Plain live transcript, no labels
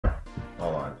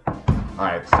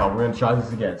Alright, so we're gonna try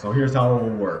this again. So here's how it will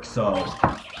work. So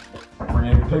we're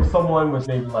gonna pick someone with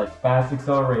maybe like fast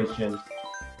acceleration.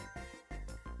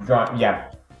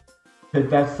 Pick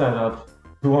that setup,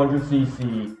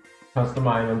 200cc, custom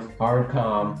items, hard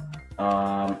comm,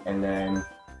 and then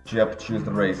you have to choose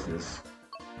the races.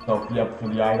 So for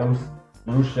the items,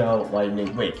 blue shell,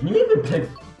 lightning. Wait, can you even pick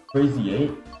Crazy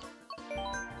 8?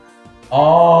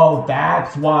 Oh,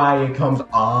 that's why it comes.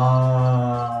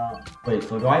 Wait,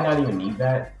 so do I not even need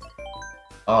that?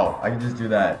 Oh, I can just do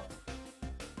that.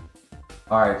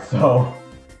 Alright, so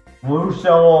blue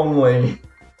shell only.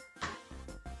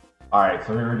 Alright,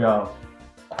 so here we go.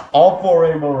 All 4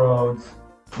 Rainbow Roads,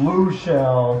 blue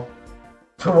shell,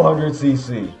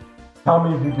 200cc. Tell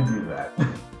me if you can do that.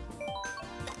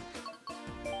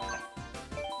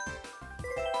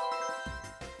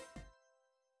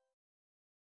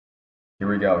 Here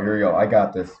we go. I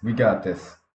got this. We got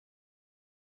this.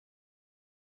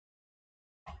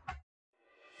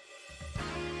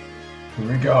 Here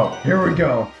we go. Here we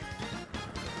go.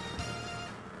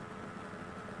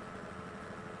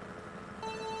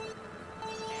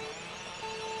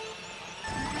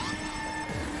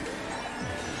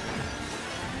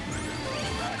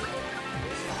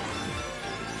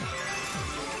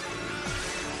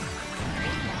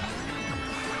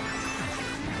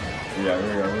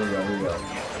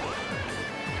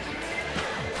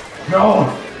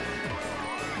 No!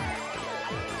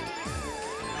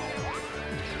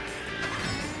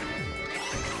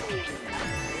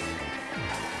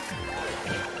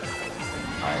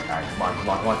 Alright, come on.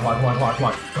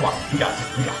 Come on, we got this.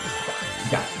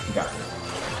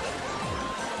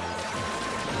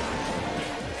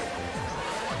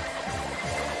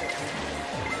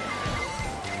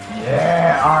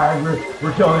 Yeah, alright,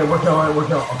 we're killing it.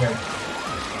 Okay.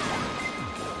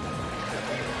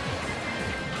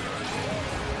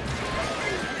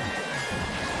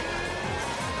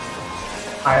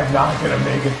 I am not gonna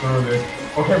make it through this.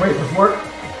 Okay, wait, this work?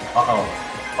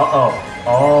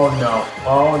 Oh no.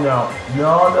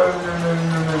 No.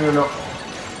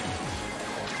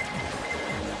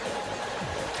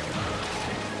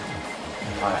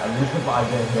 Alright, at least if I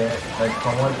get hit, like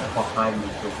someone behind me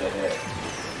should get hit.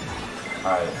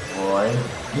 Alright, Roy.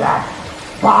 Yes!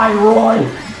 Bye, Roy!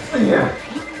 See ya!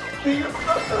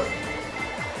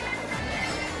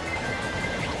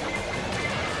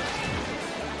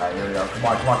 Alright, here we go. Come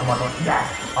on.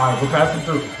 Yes! Alright, we're passing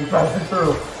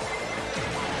through.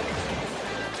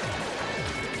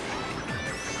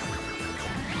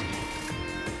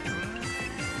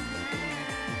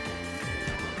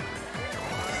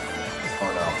 Oh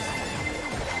no.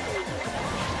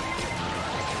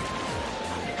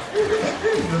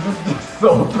 This is just so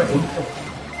painful.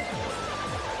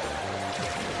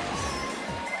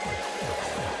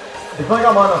 It's like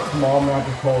I'm on a small map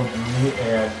of Call of Duty,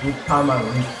 and each time I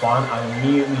respawn, I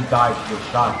immediately die to the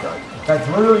shotgun. That's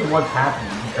literally what's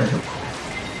happening here.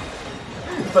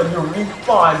 It's like you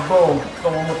respawn, boom,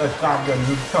 someone with a shotgun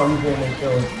just comes in and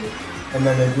kills you. And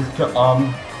then they just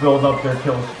build up their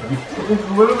kill streak. It's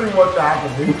literally what's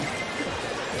happening.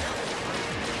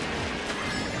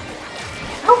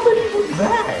 How many was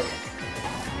that?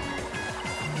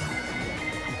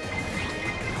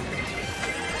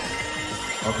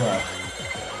 Okay.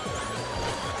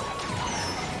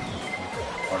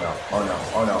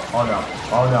 Oh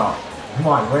no. Come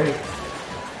on, wait.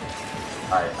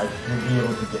 Alright, I should be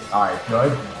able to get. Alright,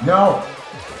 good. No!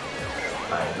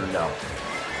 Alright, here we go.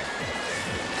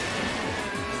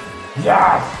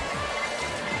 Yes!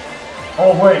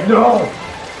 Oh wait, no!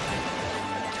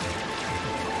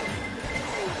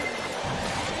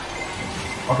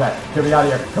 Okay, get me out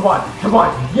of here. Come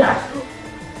on, yes!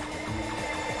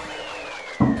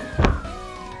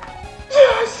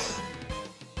 Yes!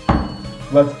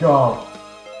 Let's go.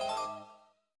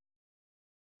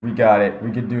 We got it.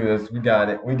 We can do this. We got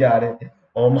it.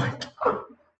 Oh my god.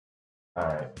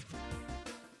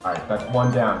 Alright, that's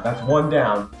one down.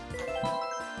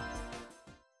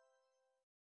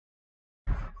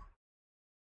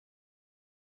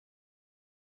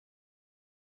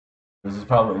 This is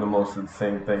probably the most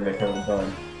insane thing they could have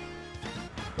done.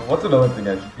 But what's another thing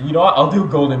I should... You know what? I'll do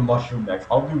Golden Mushroom next.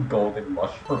 Golden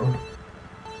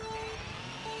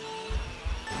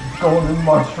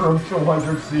Mushroom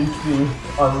 200cc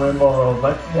on Rainbow Road.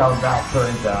 Let's see how that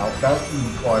turns out. That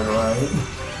seems quite right.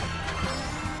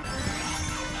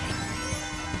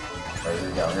 Alright, here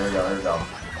we go.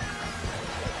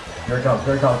 Here it comes.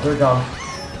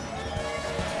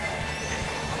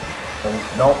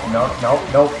 Nope,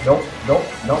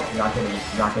 not getting me.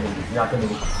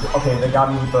 Okay, they got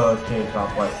me with the chainsaw,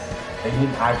 but they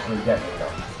didn't actually get me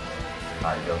though.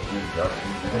 Alright, Yoshi, you're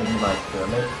gonna be my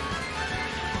experiment.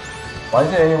 Why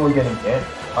isn't anyone getting hit?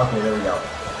 Okay, there we go.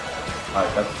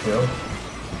 Alright, that's two.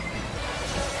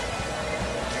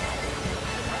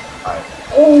 Alright.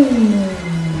 Oh!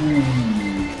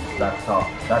 That's tough.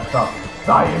 That's tough.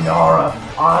 Sayonara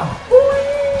on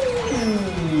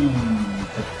three!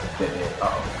 Just it.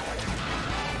 Uh-oh.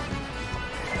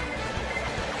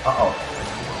 Uh-oh.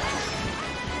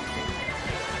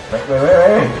 Wait.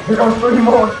 Here comes three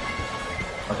more!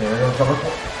 Okay, here goes number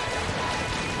four.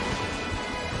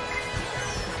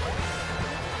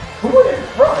 Who in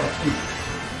front?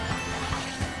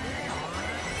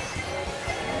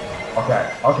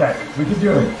 Okay, we can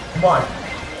do it. Come on.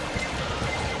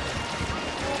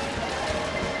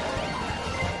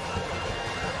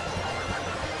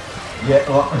 Yeah,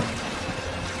 well,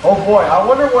 oh boy, I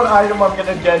wonder what item I'm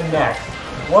gonna get next.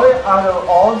 What out of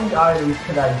all the items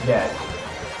can I get?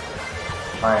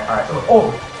 Alright.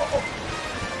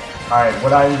 Alright,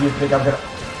 what item do you think I'm gonna...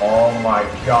 Oh my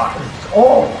god.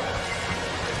 Oh!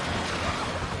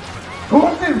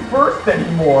 Who's in first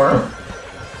anymore?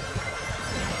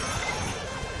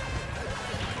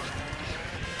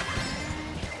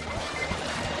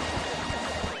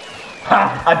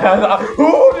 Ha! I passed.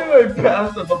 Who did I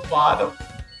pass at the bottom?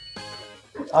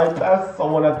 I passed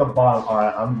someone at the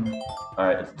bottom.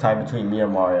 Alright, it's time between me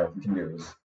and Mario. We can do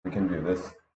this. We can do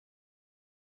this.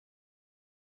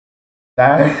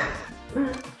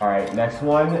 Alright, next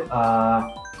one.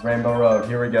 Rainbow Road.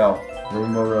 Here we go.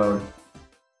 Rainbow Road.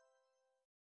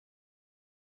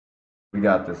 We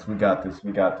got this.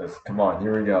 Come on,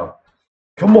 here we go.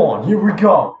 Come on, here we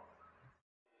go.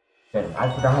 Dang, I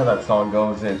forgot how that song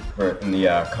goes in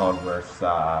the Converse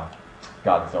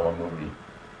Godzilla movie.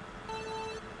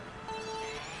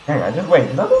 Dang, I just wait.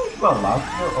 Did that movie come out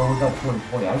last year or was that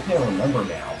 2020? I can't remember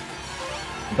now.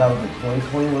 If that was a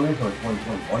 2020 release or a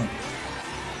 2021?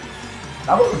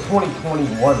 That was a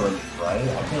 2021 release, right? I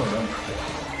can't remember.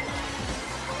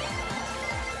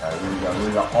 Alright, here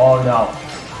we go. Oh no.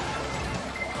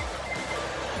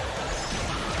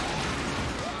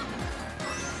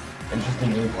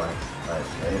 Interesting gameplay. Alright,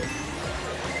 ready?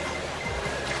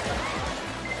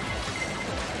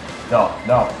 No.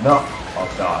 Oh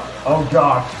god. Oh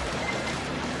gosh.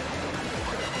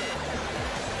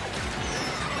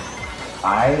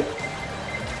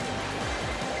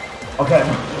 Okay.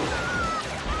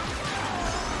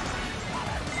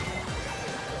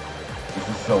 This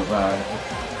is so bad.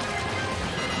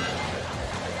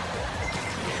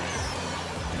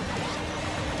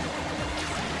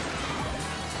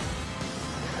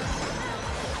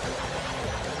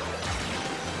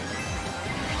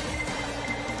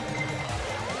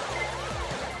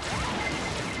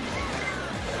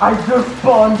 I just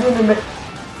spawned in and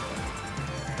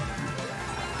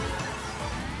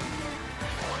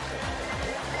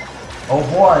oh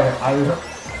boy,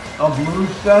 a blue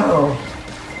shell.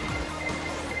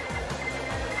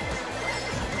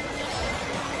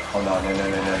 Oh no.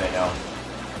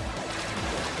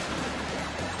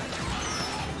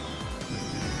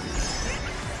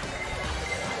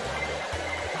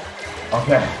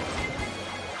 Okay.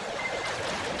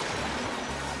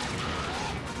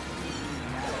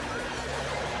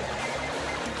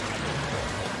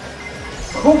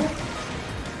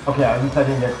 Okay, at least I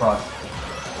didn't get crushed.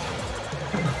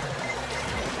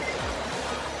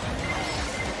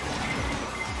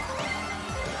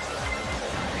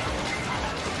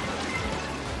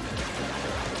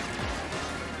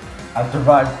 I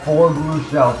survived 4 blue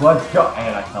shells. Let's go.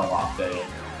 And I fell off there.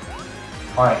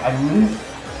 Alright, at least...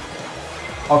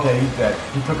 Okay, he's dead.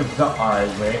 He took a jump. Alright,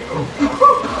 wait.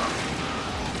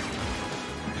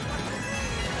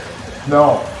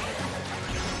 No.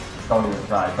 Don't even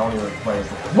try. Don't even play.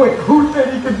 Wait, who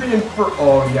said he could be in first?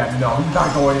 Oh, yeah, no. He's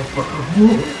not going in first.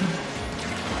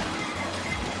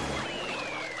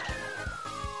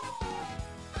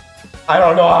 I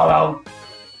don't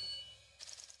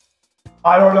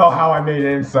know how I made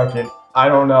it in second. I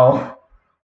don't know.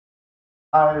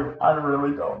 I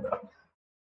really don't know.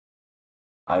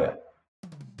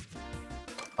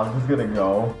 I'm just gonna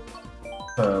go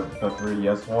to the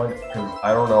 3DS one because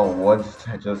I don't know what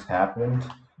just happened,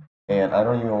 and I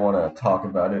don't even want to talk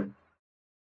about it.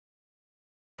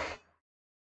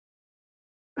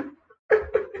 I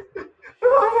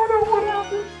don't know what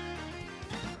happened.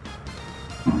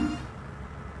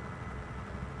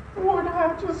 What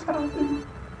just happened?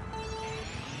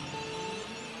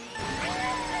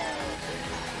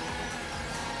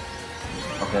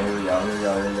 Okay, here we go.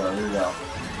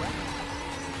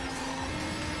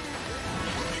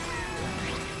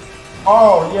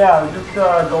 Oh, yeah, just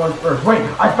going first. Wait,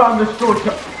 I found this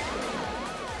shortcut.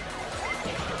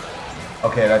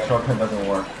 Okay, that shortcut doesn't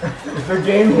work. The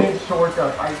game hates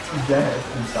shortcuts. I forget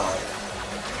inside.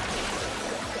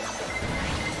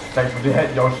 Thanks for the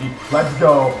hit, Yoshi. Let's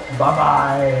go.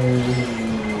 Bye-bye.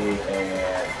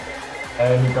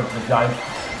 And here comes the giant.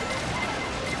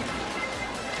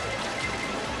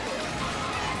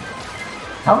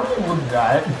 How many was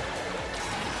that?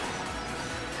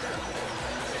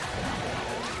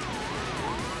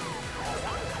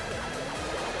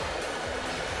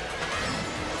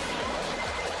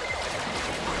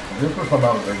 This was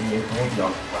about radiation. We'll be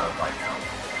on the ground right now.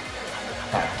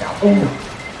 Pass down. Ooh!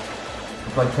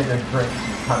 It's like taking a drink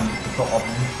each time you go up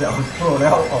and cells thrown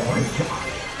out. Oh my god.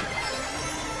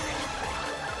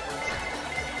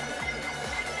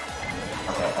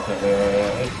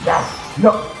 Okay. Yes!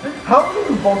 No! How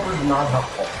many bumpers not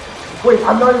helpful? Wait,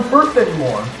 I'm not in first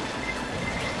anymore!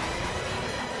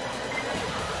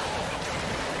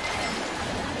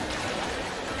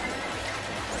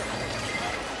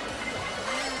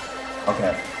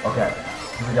 Okay.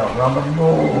 Here we go. We're on the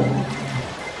move!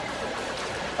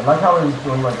 I like how he was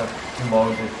doing like a slow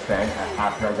descent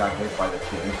after I got hit by the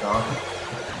chainsaw.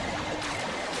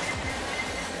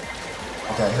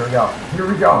 Okay, here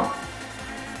we go!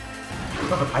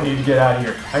 I need to get out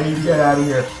of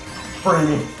here. Free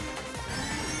me.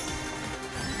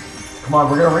 Come on,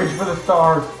 we're gonna reach for the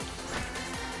stars.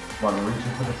 Come on, we're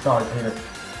reaching for the stars here.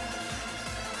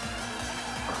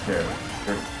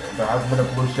 There hasn't been a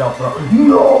blue shell throw.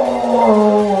 No!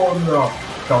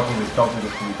 Don't do this to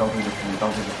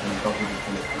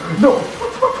me. No!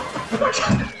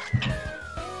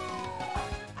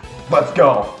 Let's go.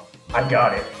 I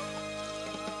got it.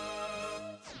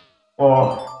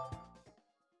 Oh.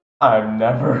 I've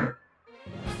never.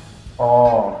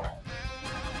 Oh.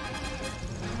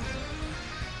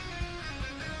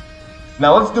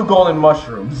 Now let's do golden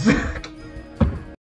mushrooms.